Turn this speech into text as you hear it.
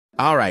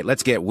All right,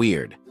 let's get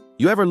weird.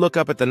 You ever look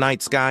up at the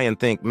night sky and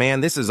think,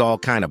 man, this is all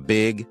kind of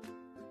big?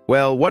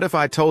 Well, what if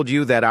I told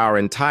you that our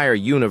entire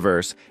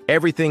universe,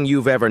 everything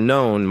you've ever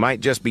known, might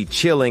just be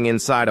chilling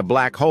inside a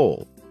black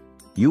hole?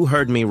 You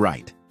heard me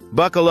right.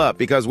 Buckle up,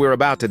 because we're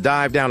about to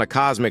dive down a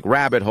cosmic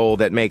rabbit hole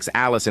that makes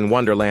Alice in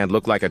Wonderland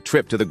look like a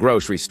trip to the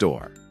grocery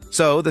store.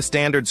 So, the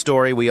standard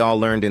story we all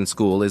learned in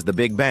school is the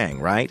Big Bang,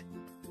 right?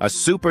 A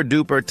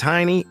super-duper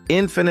tiny,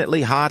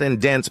 infinitely hot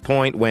and dense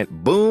point went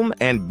boom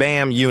and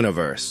bam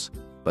universe.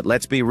 But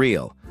let's be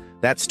real,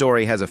 that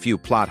story has a few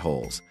plot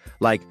holes.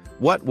 Like,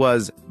 what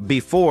was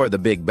before the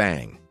Big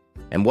Bang?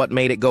 And what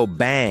made it go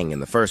bang in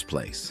the first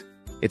place?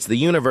 It's the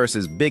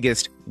universe's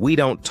biggest "we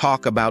don't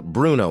talk about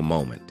Bruno"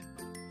 moment.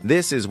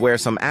 This is where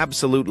some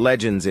absolute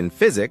legends in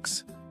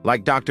physics,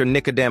 like Dr.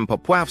 Nikodem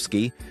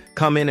Popowski,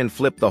 come in and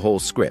flip the whole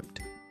script.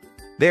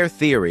 Their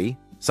theory,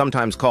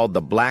 sometimes called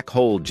the black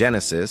hole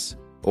genesis,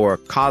 or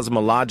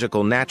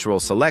cosmological natural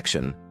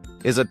selection,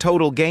 is a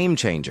total game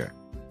changer.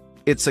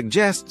 It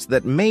suggests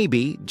that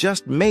maybe,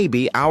 just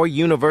maybe, our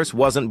universe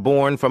wasn't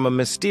born from a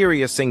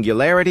mysterious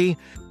singularity,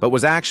 but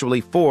was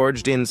actually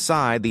forged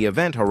inside the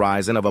event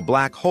horizon of a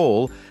black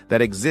hole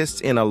that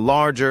exists in a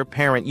larger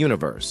parent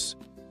universe.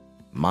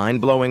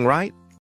 Mind-blowing, right?